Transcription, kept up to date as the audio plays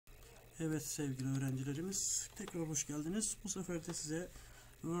Evet sevgili öğrencilerimiz, tekrar hoş geldiniz. Bu sefer de size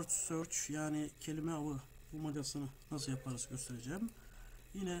word search yani kelime avı bulmacasını nasıl yaparız göstereceğim.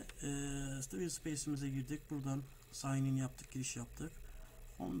 Yine Space'imize girdik. Buradan sign in yaptık, giriş yaptık.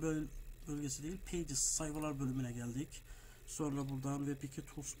 Home bölgesi değil, pages, sayfalar bölümüne geldik. Sonra buradan Web 2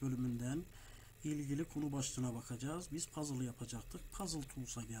 Tools bölümünden ilgili konu başlığına bakacağız. Biz puzzle yapacaktık. Puzzle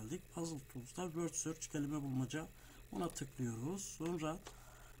Tools'a geldik. Puzzle Tools'ta word search kelime bulmaca, ona tıklıyoruz. Sonra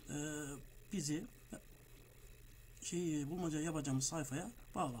bizi bulmaca yapacağımız sayfaya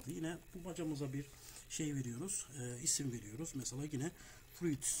bağladı. Yine bulmacamıza bir şey veriyoruz, isim veriyoruz. Mesela yine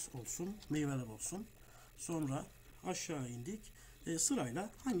fruits olsun, meyveler olsun. Sonra aşağı indik.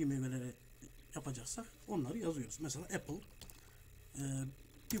 Sırayla hangi meyveleri yapacaksak onları yazıyoruz. Mesela apple,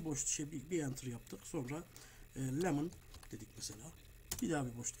 bir boş bir enter yaptık. Sonra lemon dedik mesela. Bir daha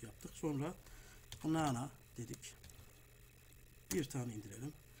bir boşluk yaptık. Sonra banana dedik. Bir tane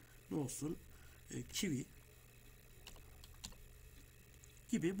indirelim. Ne olsun? Kiwi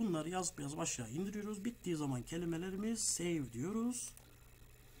gibi bunları yazıp aşağı indiriyoruz. Bittiği zaman kelimelerimiz save diyoruz.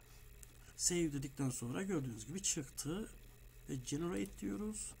 Save dedikten sonra gördüğünüz gibi çıktı ve generate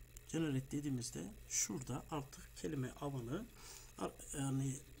diyoruz. Generate dediğimizde şurada artık kelime avını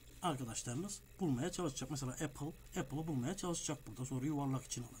yani arkadaşlarınız bulmaya çalışacak. Mesela Apple'ı bulmaya çalışacak burada. Sonra yuvarlak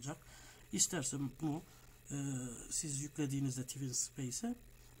için alacak. İstersen bunu siz yüklediğinizde TwinSpace'e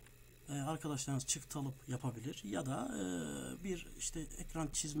arkadaşlarınız çıktı alıp yapabilir ya da bir işte ekran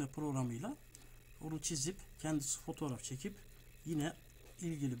çizme programıyla onu çizip kendisi fotoğraf çekip yine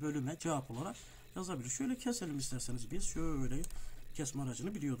ilgili bölüme cevap olarak yazabilir. Şöyle keselim isterseniz biz. Şöyle kesme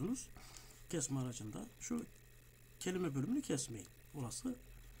aracını biliyordunuz. Kesme aracında şu kelime bölümünü kesmeyin. Orası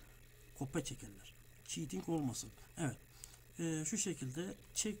kopya çekerler. Cheating olmasın. Evet. Şu şekilde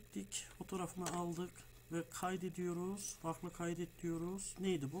çektik. Fotoğrafını aldık ve kaydediyoruz. Farklı kaydet diyoruz.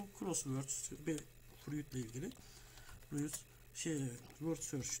 Neydi bu? Crosswords ve fruit ile ilgili. Word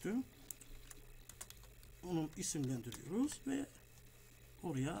search'tü. Onu isimlendiriyoruz ve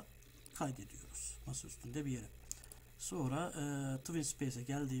oraya kaydediyoruz. Masa üstünde bir yere. Sonra TwinSpace'e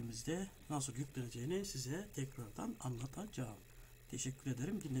geldiğimizde nasıl yükleneceğini size tekrardan anlatacağım. Teşekkür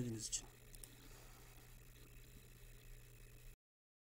ederim dinlediğiniz için.